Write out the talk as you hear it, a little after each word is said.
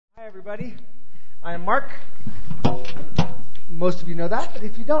everybody. I am Mark. Most of you know that, but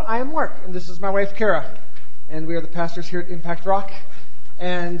if you don't, I am Mark, and this is my wife, Kara. And we are the pastors here at Impact Rock.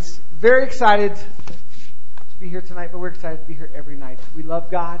 And very excited to be here tonight, but we're excited to be here every night. We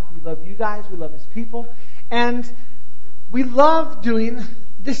love God. We love you guys. We love His people. And we love doing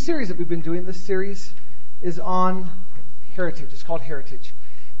this series that we've been doing. This series is on heritage. It's called Heritage.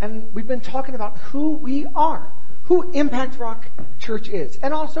 And we've been talking about who we are, who Impact Rock Church is,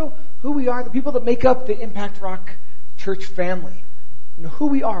 and also who we are, the people that make up the Impact Rock Church family. You know, who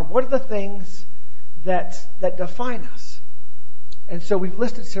we are. What are the things that define us? And so we've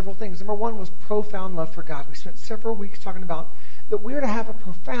listed several things. Number one was profound love for God. We spent several weeks talking about that we're to have a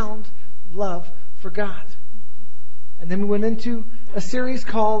profound love for God. And then we went into a series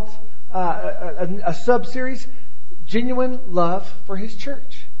called, a sub-series, Genuine Love for His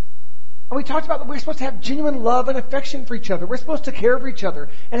Church. And we talked about that we're supposed to have genuine love and affection for each other. We're supposed to care for each other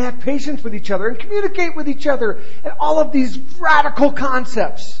and have patience with each other and communicate with each other. And all of these radical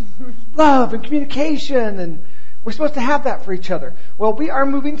concepts. Love and communication. And we're supposed to have that for each other. Well, we are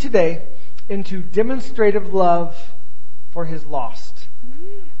moving today into demonstrative love for His lost.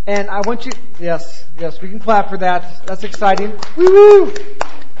 And I want you... Yes, we can clap for that. That's exciting. Woo-hoo!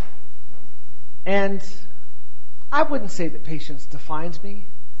 And I wouldn't say that patience defines me.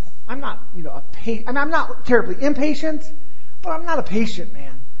 I'm not, I'm not terribly impatient, but I'm not a patient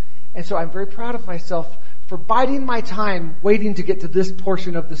man. And so I'm very proud of myself for biding my time waiting to get to this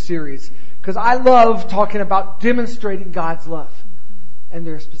portion of the series. Because I love talking about demonstrating God's love. And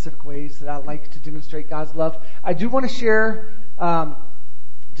there are specific ways that I like to demonstrate God's love. I do want to share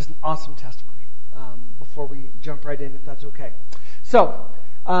just an awesome testimony before we jump right in, if that's okay. So,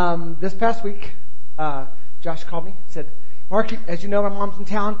 this past week, Josh called me and said, Mark, as you know, my mom's in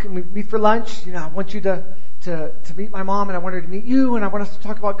town. Can we meet for lunch? I want you to meet my mom, and I want her to meet you, and I want us to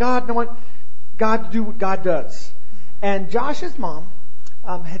talk about God, and I want God to do what God does. And Josh's mom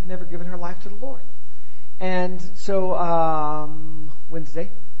had never given her life to the Lord. And so Wednesday,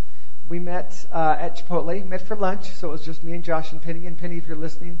 we met at Chipotle, met for lunch. So it was just me and Josh and Penny. And Penny, if you're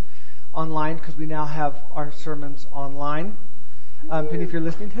listening online, because we now have our sermons online. Penny, if you're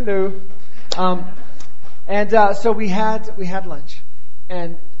listening, hello. And so we had lunch,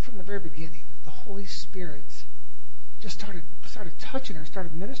 and from the very beginning, the Holy Spirit just started touching her,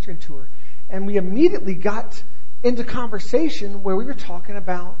 started ministering to her, and we immediately got into conversation where we were talking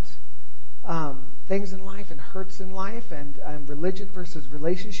about things in life and hurts in life and religion versus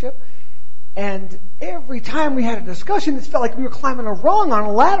relationship. And every time we had a discussion, it felt like we were climbing a rung on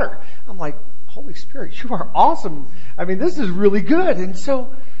a ladder. I'm like, Holy Spirit, you are awesome. I mean, this is really good. And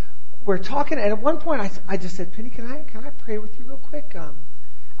so we're talking, and at one point I just said, Penny, can I pray with you real quick?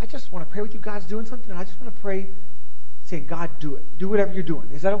 I just want to pray with you. God's doing something, and I just want to pray, saying, God, do it. Do whatever you're doing.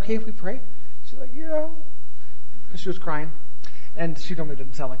 Is that okay if we pray? She's like, yeah. Because she was crying, and she normally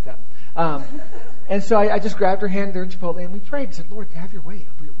doesn't sound like that. And so I just grabbed her hand there in Chipotle, and we prayed and said, Lord, have your way.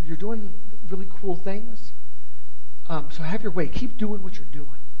 You're doing really cool things. So have your way. Keep doing what you're doing.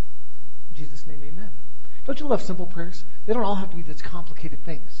 In Jesus' name, amen. Don't you love simple prayers? They don't all have to be these complicated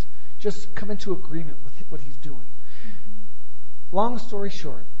things. Just come into agreement with what He's doing. Mm-hmm. Long story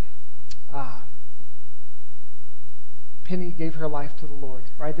short, Penny gave her life to the Lord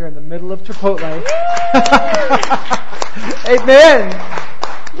right there in the middle of Chipotle.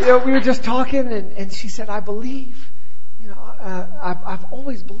 Amen. We were just talking, and she said, "I believe. I've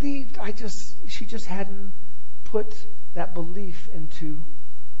always believed. She just hadn't put that belief into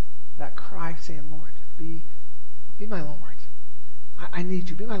that cry, saying, Lord, be my Lord. I need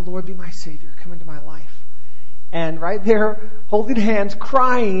you. Be my Lord. Be my Savior. Come into my life." And right there, holding hands,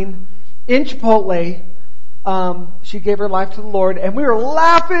 crying in Chipotle, she gave her life to the Lord. And we were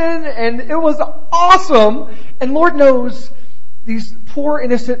laughing, and it was awesome. And Lord knows these poor,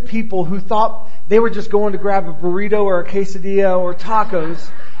 innocent people who thought they were just going to grab a burrito or a quesadilla or tacos.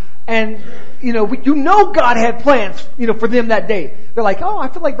 And, God had plans, for them that day. They're like, oh, I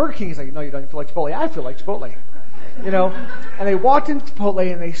feel like Burger King. He's like, no, you don't feel like Chipotle. I feel like Chipotle. And they walked into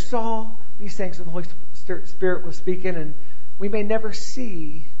Chipotle and they saw these things that the Holy Spirit was speaking, and we may never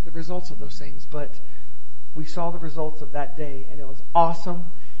see the results of those things, but we saw the results of that day, and it was awesome.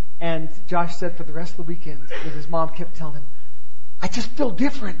 And Josh said for the rest of the weekend that his mom kept telling him, I just feel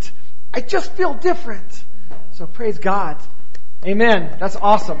different. I just feel different. So praise God. Amen. That's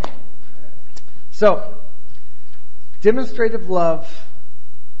awesome. So, demonstrative love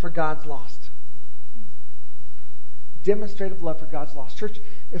for God's lost. Demonstrative love for God's lost. Church,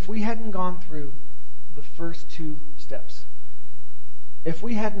 if we hadn't gone through the first two steps, if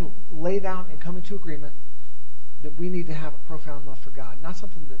we hadn't laid out and come into agreement that we need to have a profound love for God. Not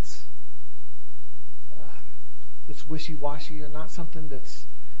something that's wishy-washy, or not something that's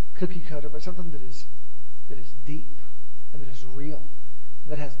cookie-cutter, but something that is deep and that is real,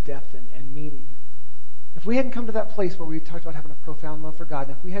 that has depth and meaning. If we hadn't come to that place where we talked about having a profound love for God,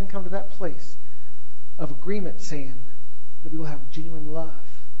 and if we hadn't come to that place of agreement saying that we will have genuine love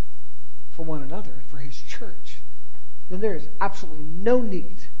for one another and for His church, then there is absolutely no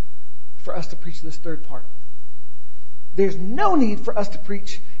need for us to preach this third part. There's no need for us to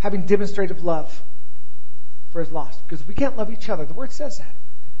preach having demonstrative love for His lost. Because if we can't love each other, the Word says that.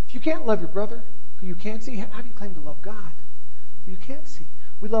 If you can't love your brother who you can't see, how do you claim to love God who you can't see?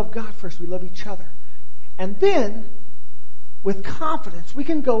 We love God first. We love each other. And then, with confidence, we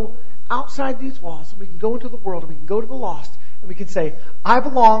can go outside these walls, and we can go into the world, and we can go to the lost, and we can say, I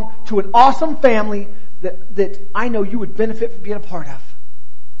belong to an awesome family that I know you would benefit from being a part of.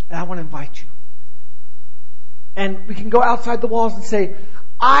 And I want to invite you. And we can go outside the walls and say,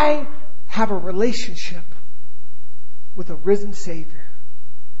 I have a relationship with a risen Savior.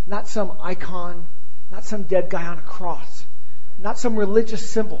 Not some icon, not some dead guy on a cross, not some religious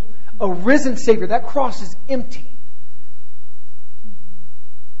symbol. A risen Savior. That cross is empty.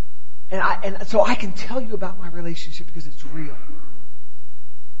 And so I can tell you about my relationship because it's real.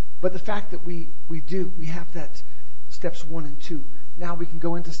 But the fact that we have that steps 1 and 2. Now we can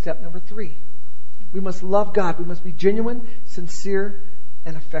go into step number 3. We must love God. We must be genuine, sincere,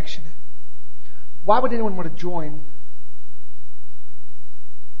 and affectionate. Why would anyone want to join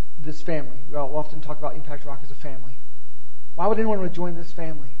this family? We'll often talk about Impact Rock as a family. Why would anyone want to join this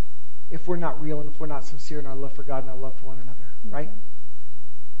family if we're not real and if we're not sincere in our love for God and our love for one another? Right?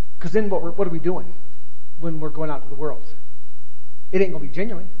 Because then what are we doing when we're going out to the world? It ain't going to be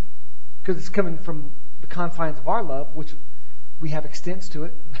genuine because it's coming from the confines of our love, which we have extents to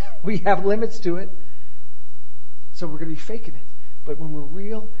it. We have limits to it. So we're going to be faking it. But when we're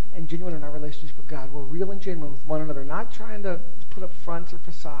real and genuine in our relationship with God, we're real and genuine with one another, not trying to put up fronts or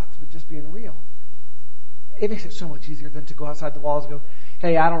facades, but just being real. It makes it so much easier than to go outside the walls and go,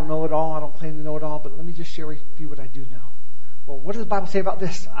 hey, I don't know it all. I don't claim to know it all, but let me just share with you what I do know. Well, what does the Bible say about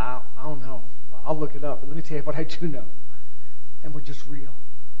this? I don't know. I'll look it up, but let me tell you what I do know. And we're just real,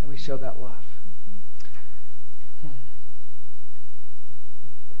 and we show that love.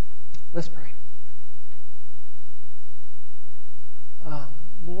 Let's pray.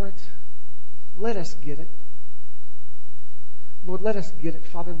 Lord, let us get it. Lord, let us get it.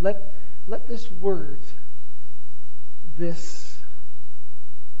 Father, let this word, this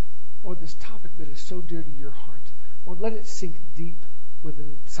topic that is so dear to your heart, Lord, let it sink deep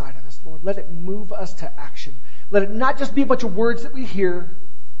within inside of us. Lord, let it move us to action. Let it not just be a bunch of words that we hear,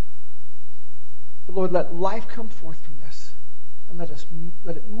 but Lord, let life come forth from this. And let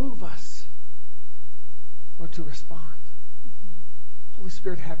it move us, Lord, to respond. Holy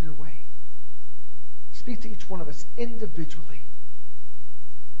Spirit, have your way. Speak to each one of us individually.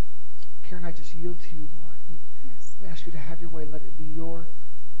 Karen, I just yield to you, Lord. Yes. We ask you to have your way. Let it be your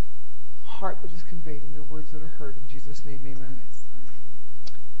heart that is conveyed and your words that are heard. In Jesus' name, amen.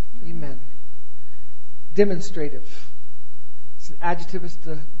 Yes. Amen. Demonstrative. It's an adjective is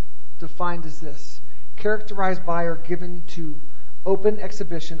defined as this. Characterized by or given to open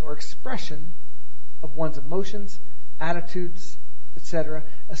exhibition or expression of one's emotions, attitudes, etc.,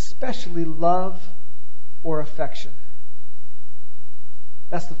 especially love or affection.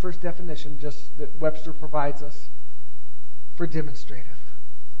 That's the first definition just that Webster provides us for demonstrative.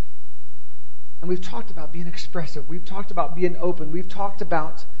 And we've talked about being expressive. We've talked about being open. We've talked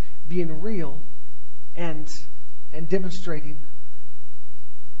about being real and demonstrating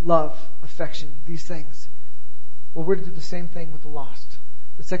love, affection, these things. Well, we're to do the same thing with the lost.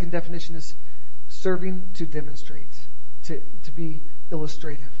 The second definition is serving to demonstrate, to be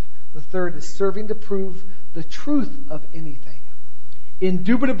illustrative. The third is serving to prove the truth of anything.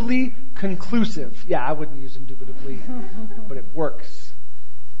 Indubitably conclusive. Yeah, I wouldn't use indubitably, but it works.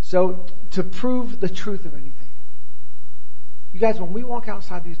 So, to prove the truth of anything. You guys, when we walk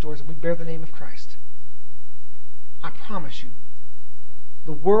outside these doors and we bear the name of Christ, I promise you,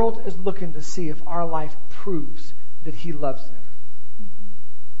 the world is looking to see if our life proves that He loves them.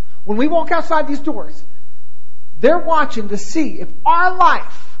 When we walk outside these doors, they're watching to see if our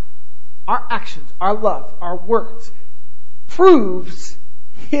life, our actions, our love, our words, proves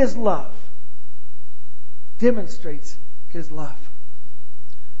His love, demonstrates His love.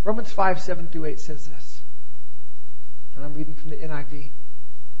 Romans 5:7-8 says this, and I'm reading from the NIV.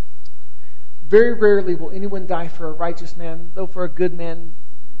 Very rarely will anyone die for a righteous man, though for a good man,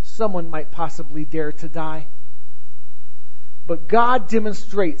 someone might possibly dare to die. But God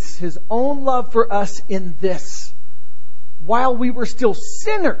demonstrates His own love for us in this, while we were still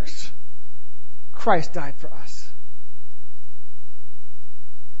sinners, Christ died for us.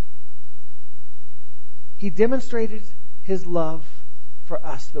 He demonstrated His love for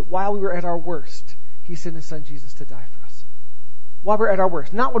us, that while we were at our worst, He sent His Son Jesus to die for us. While we're at our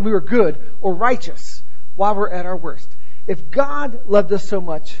worst. Not when we were good or righteous. While we're at our worst. If God loved us so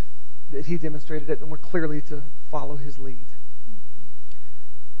much that He demonstrated it, then we're clearly to follow His lead.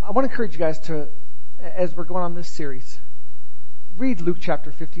 I want to encourage you guys to, as we're going on this series, read Luke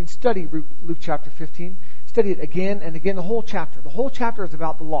chapter 15. Study Luke chapter 15. Study it again and again. The whole chapter. The whole chapter is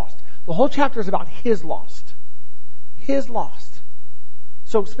about the lost. The whole chapter is about His lost. His lost.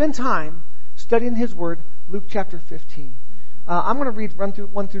 So spend time studying His Word, Luke chapter 15. I'm going to run through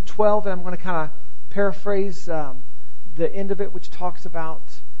 1 through 12, and I'm going to kind of paraphrase the end of it, which talks about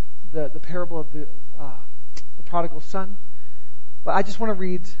the parable of the prodigal son. But I just want to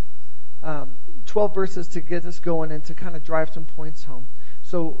read 12 verses to get us going and to kind of drive some points home.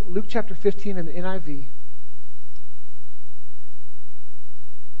 So Luke chapter 15 in the NIV.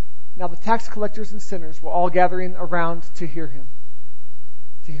 Now the tax collectors and sinners were all gathering around to hear Him,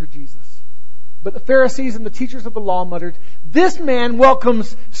 to hear Jesus. But the Pharisees and the teachers of the law muttered, "This man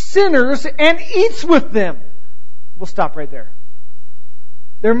welcomes sinners and eats with them." We'll stop right there.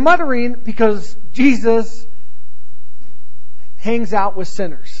 They're muttering because Jesus hangs out with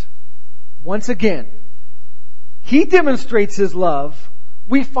sinners. Once again, He demonstrates His love.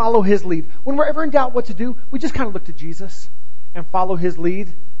 We follow His lead. When we're ever in doubt what to do, we just kind of look to Jesus and follow His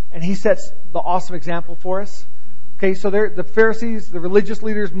lead. And He sets the awesome example for us. Okay, so the Pharisees, the religious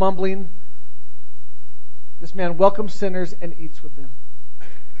leaders mumbling, "This man welcomes sinners and eats with them."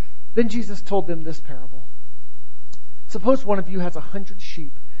 Then Jesus told them this parable. "Suppose one of you has 100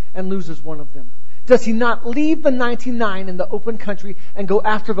 sheep and loses one of them. Does he not leave the 99 in the open country and go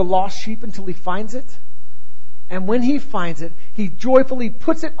after the lost sheep until he finds it? And when he finds it, he joyfully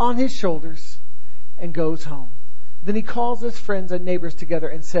puts it on his shoulders and goes home. Then he calls his friends and neighbors together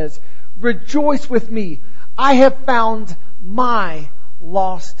and says, 'Rejoice with me, I have found my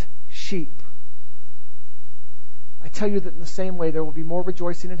lost sheep.' I tell you that in the same way there will be more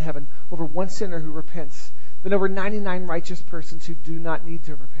rejoicing in heaven over one sinner who repents than over 99 righteous persons who do not need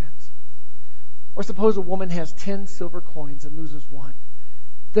to repent. Or suppose a woman has 10 silver coins and loses one.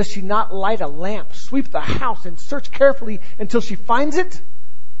 Does she not light a lamp, sweep the house, and search carefully until she finds it?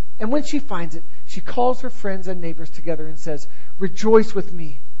 And when she finds it, she calls her friends and neighbors together and says, 'Rejoice with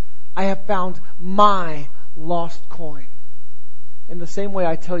me, I have found my lost coin.' In the same way,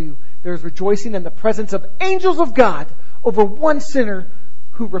 I tell you, there is rejoicing in the presence of angels of God over one sinner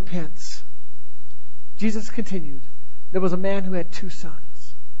who repents." Jesus continued, "There was a man who had 2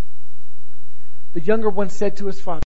 sons. The younger one said to his father,